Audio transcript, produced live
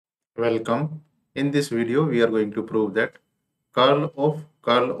Welcome. In this video, we are going to prove that curl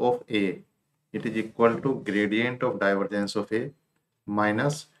of A, it is equal to gradient of divergence of A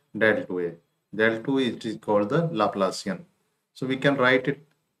minus del 2A. Del 2 it is called the Laplacian. So we can write it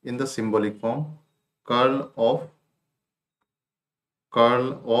in the symbolic form curl of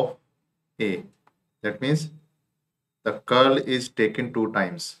A. That means the curl is taken two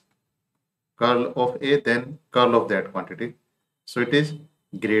times. Curl of A, then curl of that quantity. So it is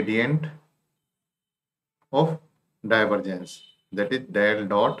gradient of divergence, that is del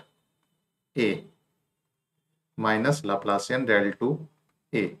dot A minus Laplacian del to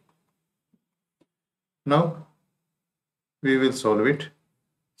A. Now we will solve it.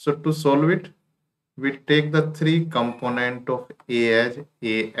 So to solve it, we take the three component of A as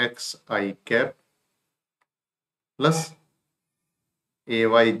Ax I cap plus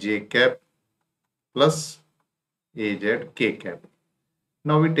Ay j cap plus Az k cap.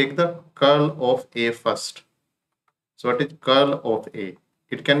 Now we take the curl of A first. So what is curl of A?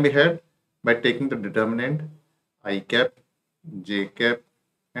 It can be had by taking the determinant I cap, j cap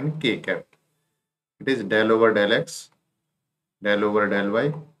and k cap. It is del over del x, del over del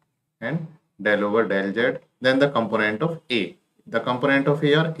y and del over del z. Then the component of A. The component of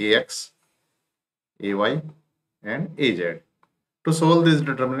A are Ax, Ay and Az. To solve this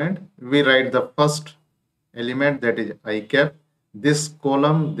determinant, we write the first element, that is I cap. This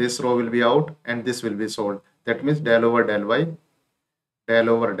column, this row will be out and this will be solved. That means del over del y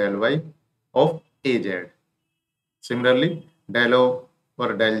of Az. Similarly, del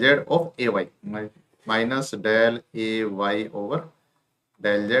over del z of Ay minus del Ay over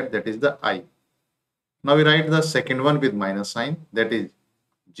del z, that is the I. Now we write the second one with minus sign, that is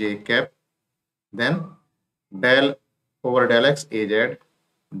j cap. Then del over del x Az,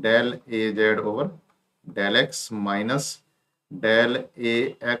 del Az over del x minus del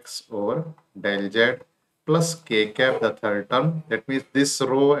Ax over del z plus k cap, the third term. That means this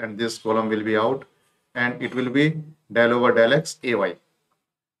row and this column will be out and it will be del over del x Ay.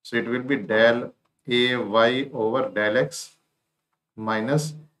 So it will be del Ay over del x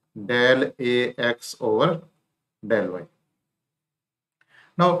minus del Ax over del y.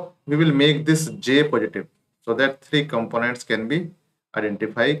 Now we will make this j positive so that three components can be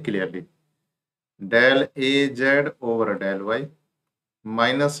identified clearly. Del Az over del y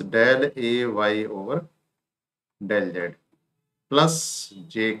minus del Ay over del z plus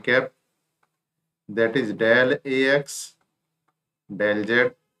j cap, that is del Ax del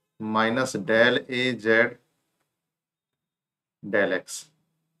z minus del Az del x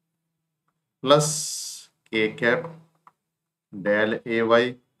plus k cap del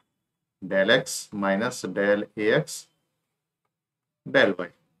Ay del x minus del Ax del y.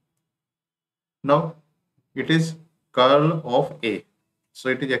 Now it is curl of A. So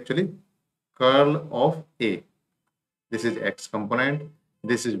it is actually curl of A. This is x component,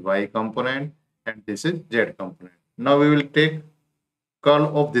 this is y component and this is z component. Now we will take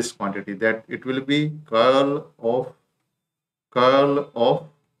curl of this quantity, that it will be curl of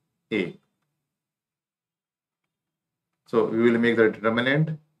A. So we will make the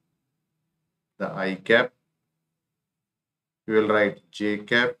determinant the I cap, we will write j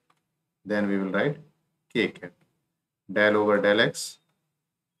cap, then we will write k cap, del over del x,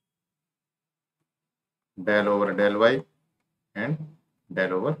 del over del y and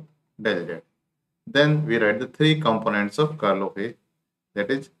del over del z. Then we write the three components of curl of A, that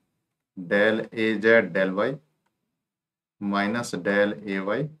is del Az del y minus del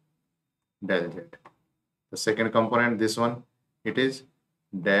Ay del z. The second component, this one, it is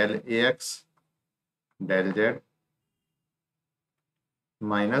del Ax del z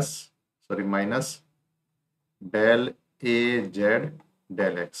minus del Az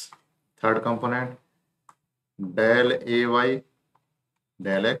del x. Third component, del Ay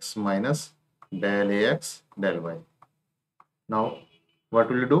del x minus del Ax del y. Now what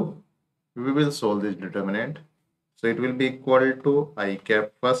will you do? We will solve this determinant. So it will be equal to I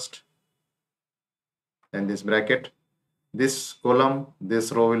cap first, then this bracket, this column,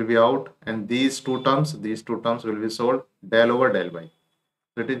 this row will be out and these two terms will be solved, del over del y.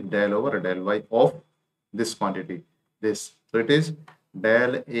 So it is del over del y of this quantity, this. So it is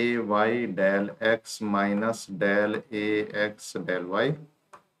del Ay del x minus del Ax del y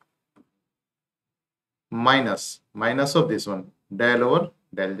minus of this one, del over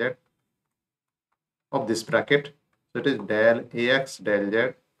del z of this bracket. So it is del Ax del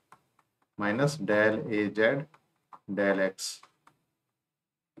z minus del Az del x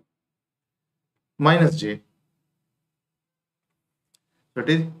minus j. So it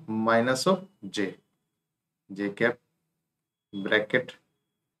is minus of j cap bracket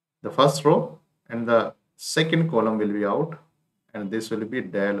The first row and the second column will be out, and this will be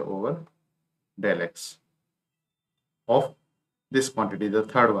del over del x of this quantity, the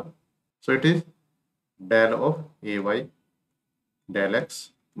third one. So it is del of ay del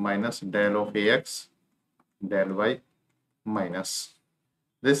x minus del of ax del y minus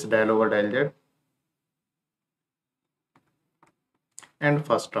this del over del z, and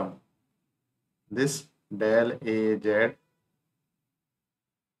first term this del az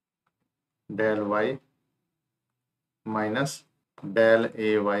del y minus del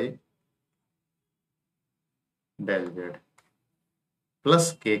ay del z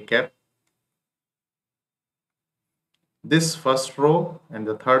plus k cap. This first row and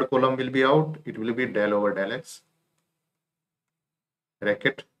the third column will be out. It will be del over del x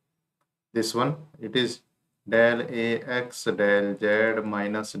bracket. This one, it is del ax del z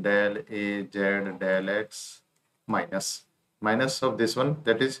minus del az del x minus of this one,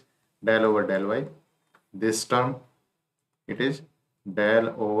 that is del over del y. This term, it is del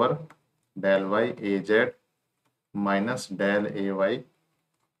over del y az minus del ay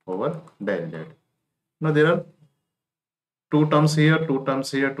over del z. Now there are two terms here, two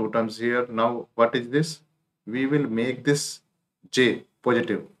terms here, two terms here. Now what is this? We will make this j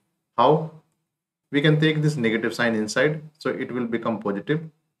positive. How? We can take this negative sign inside, so it will become positive.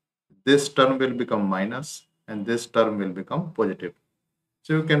 This term will become minus and this term will become positive.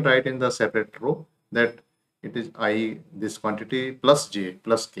 So you can write in the separate row that it is I, this quantity, plus j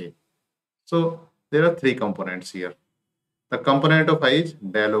plus k. So there are three components here. The component of I is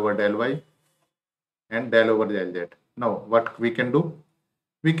del over del y and del over del z. Now what we can do?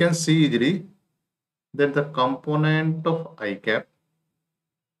 We can see easily that the component of I cap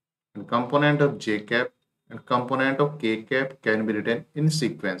and component of j cap and component of k cap can be written in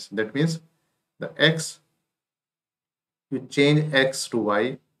sequence. That means the x, you change x to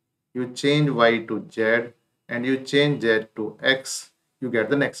y, you change y to z, and you change z to x, you get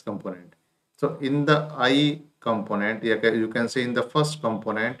the next component. So in the I component, you can say in the first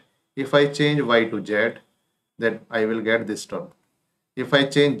component, if I change y to z, then I will get this term. If I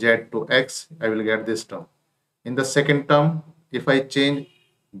change z to x, I will get this term. In the second term, if I change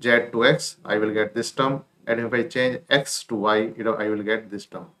z to x, I will get this term. And if I change x to y, I will get this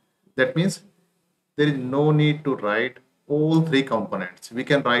term. That means there is no need to write all three components. We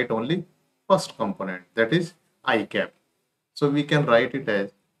can write only first component, that is I cap. So we can write it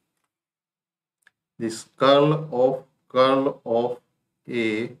as this curl of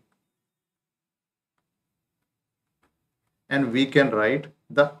A, and we can write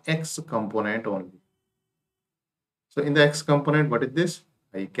the x component only. So in the x component, what is this?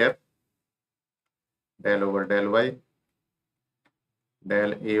 I cap del over del y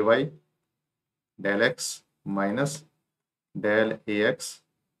del ay del x minus del ax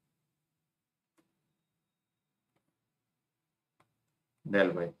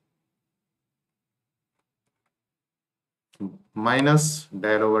del y minus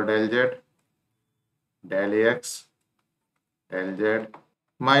del over del z del ax del z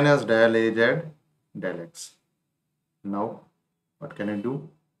minus del az del x. Now what can I do?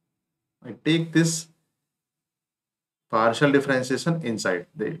 I take this partial differentiation inside.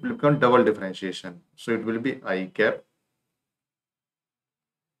 It will become double differentiation. So it will be I cap.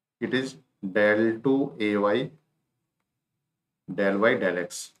 It is del 2 ay del y del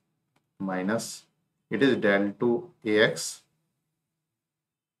x minus it is del 2 ax.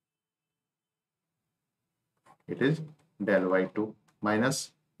 It is del y2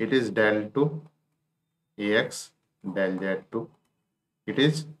 minus it is del 2 ax del z2. It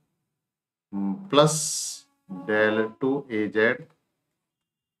is plus del 2 az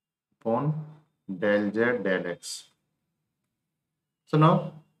upon del z del x. So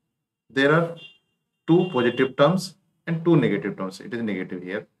now there are two positive terms and two negative terms. It is negative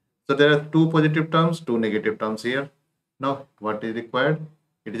here. So there are two positive terms, two negative terms here. Now what is required?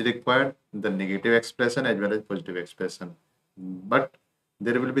 It is required the negative expression as well as positive expression. But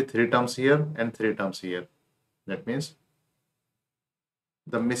there will be three terms here and three terms here. That means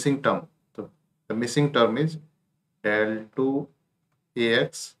the missing term. So the missing term is del 2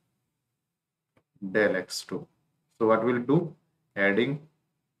 ax del x2. So what we'll do? Adding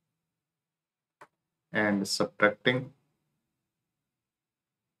and subtracting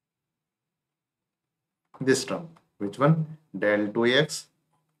this term. Which one? Del 2x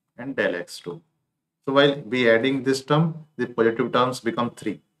and del x2. So while we adding this term, the positive terms become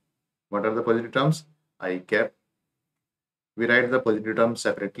 3. What are the positive terms? I cap. We write the positive terms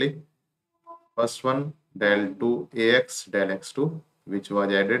separately. First one, del 2 ax del x2, which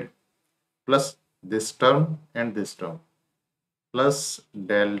was added, plus this term and this term. plus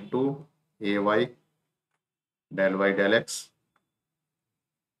del 2 ay del y del x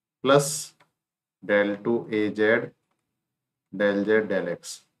plus del 2 az del z del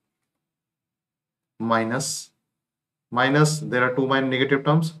x minus there are two negative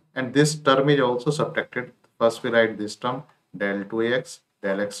terms and this term is also subtracted. First we write this term del 2ax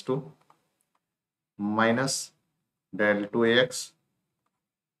del x2 minus del 2ax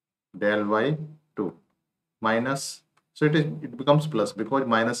del y2 minus, so it becomes plus because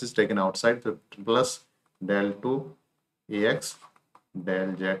minus is taken outside, so plus del 2 ax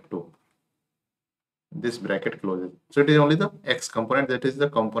del z2, this bracket closes. So it is only the x component, that is the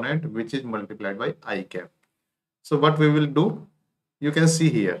component which is multiplied by I cap. So what we will do, you can see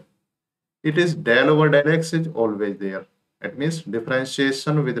here, it is del over del x is always there. It means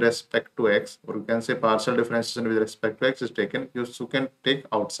differentiation with respect to x, or you can say partial differentiation with respect to x is taken. You can take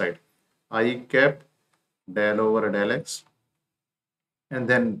outside I cap del over del x, and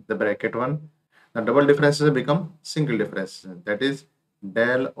then the bracket one. The double differentiation become single differentiation. That is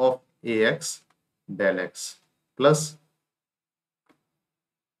del of ax del x plus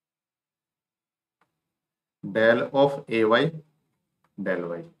del of ay del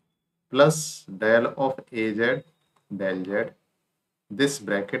y plus del of az del z. This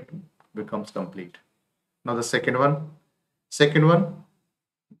bracket becomes complete. Now the second one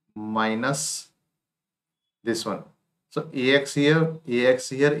minus this one. So ax here, ax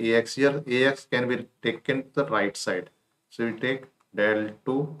here, ax here, ax can be taken to the right side. So we take del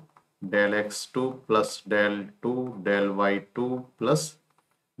 2 del x2 plus del 2 del y2 plus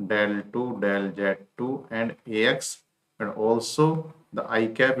del 2 del z2 and ax, and also the I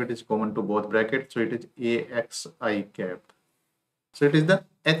cap, it is common to both brackets, so it is ax I cap. So it is the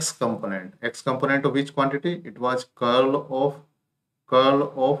x component. X component of which quantity? It was curl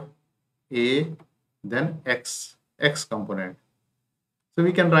of a, then x component. So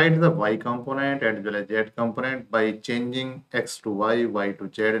we can write the y component as well as z component by changing x to y to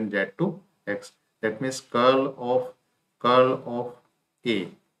z, and z to x. That means curl of a.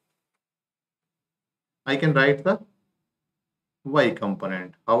 I can write the y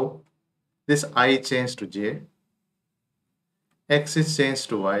component. How? This I changed to j, x is changed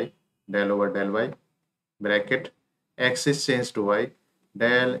to y, del over del y, bracket, x is changed to y,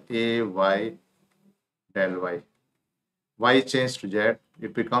 del a y del y changed to z,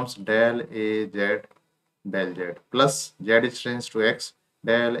 it becomes del a z del z, plus z is changed to x,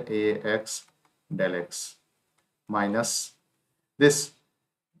 del a x del x, minus this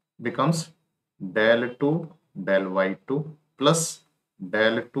becomes del 2 del y2 plus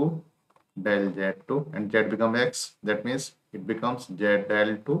del 2 del z2, and z becomes x, that means it becomes z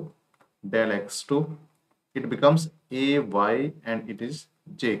del 2 del x2, it becomes a y, and it is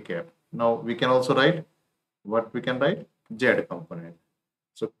j cap. Now we can also write what we can write, z component.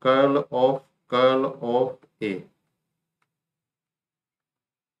 So curl of a,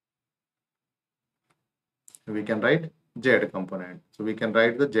 we can write z component. So we can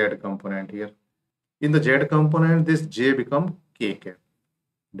write the z component here. In the z component, this j become k cap,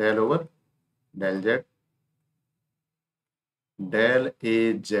 del over del z, del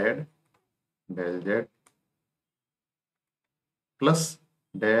a z del z plus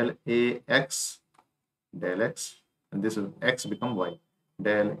del a x del x, and this is x become y,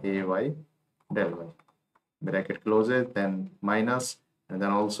 del a y del y, bracket closes, then minus, and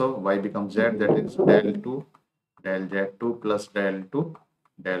then also y becomes z, that is del 2 del z2 plus del 2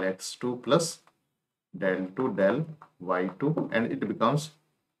 del x2 plus del 2 del y2, and it becomes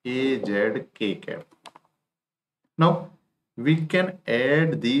az k cap. Now we can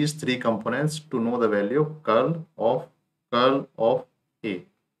add these three components to know the value of curl of a.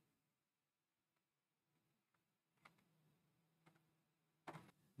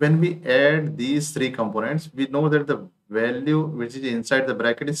 When we add these three components, we know that the value which is inside the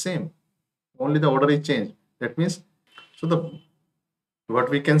bracket is same, only the order is changed. That means, so the what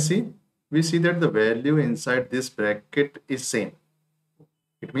we can see, we see that the value inside this bracket is same.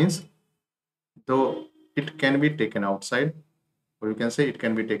 It means though it can be taken outside, or you can say it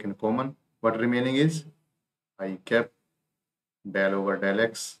can be taken common, what remaining is I cap del over del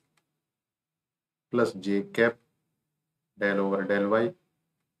x plus j cap del over del y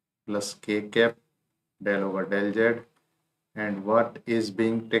plus k cap del over del z, and what is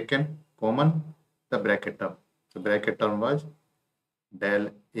being taken common? The bracket term. So bracket term was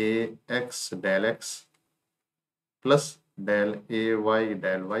del ax del x plus del ay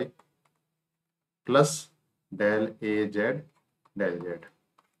del y plus del az del z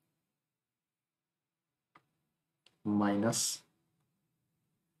minus,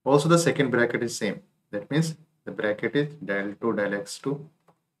 also the second bracket is same, that means The bracket is del 2 del x2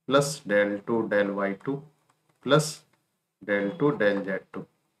 plus del 2 del y2 plus del 2 del z2.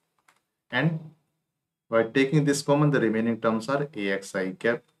 And by taking this common, the remaining terms are axi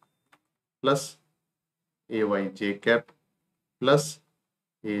cap plus ayj cap plus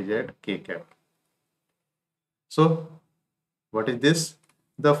azk cap. So what is this?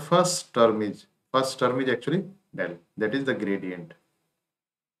 The first term is actually del, that is the gradient.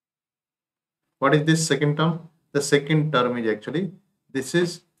 What is this second term? The second term is actually, this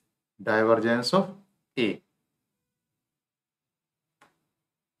is divergence of A.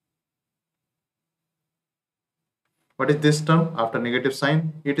 What is this term? After negative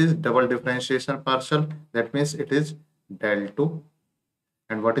sign, it is double differentiation partial. That means it is del 2.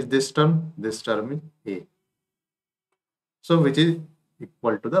 And what is this term? This term is A. So which is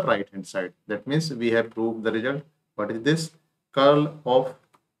equal to the right hand side. That means we have proved the result. What is this? Curl of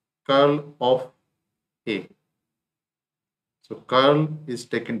A. So curl is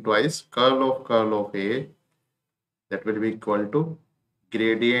taken twice. Curl of A, that will be equal to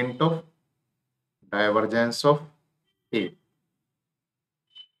gradient of divergence of A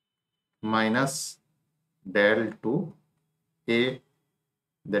minus del 2 A,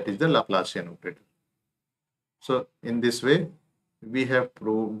 that is the Laplacian operator. So in this way, we have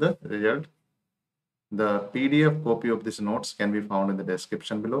proved the result. The PDF copy of these notes can be found in the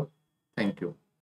description below. Thank you.